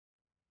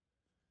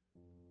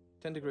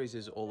10 Degrees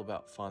is all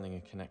about finding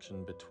a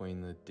connection between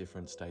the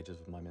different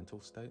stages of my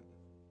mental state.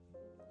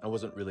 I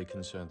wasn't really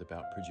concerned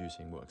about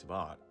producing works of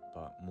art,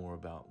 but more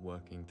about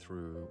working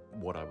through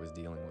what I was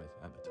dealing with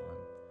at the time.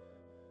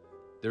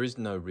 There is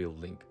no real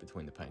link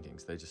between the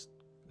paintings, they just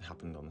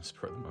happened on the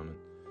spur of the moment.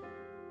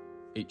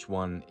 Each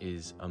one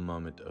is a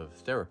moment of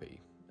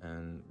therapy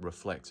and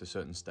reflects a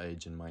certain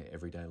stage in my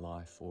everyday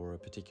life or a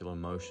particular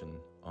emotion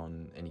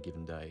on any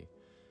given day.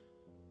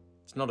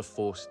 It's not a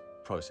forced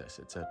process,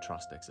 it's a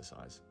trust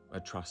exercise, a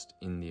trust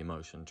in the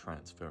emotion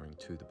transferring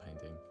to the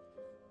painting.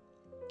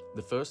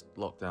 The first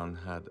lockdown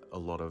had a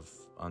lot of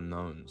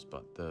unknowns,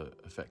 but the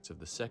effects of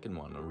the second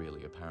one are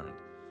really apparent.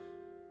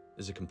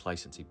 There's a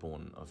complacency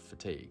born of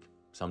fatigue.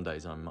 Some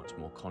days I'm much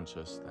more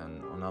conscious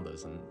than on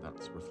others, and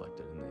that's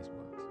reflected in these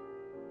works.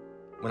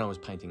 When I was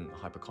painting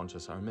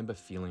hyperconscious, I remember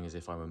feeling as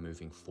if I were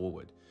moving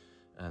forward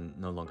and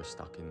no longer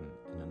stuck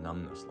in a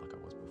numbness like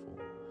I was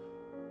before.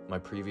 My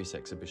previous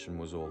exhibition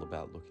was all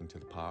about looking to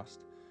the past.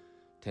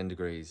 10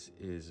 Degrees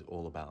is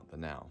all about the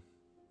now.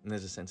 And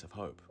there's a sense of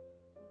hope,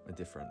 a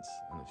difference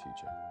in the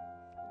future.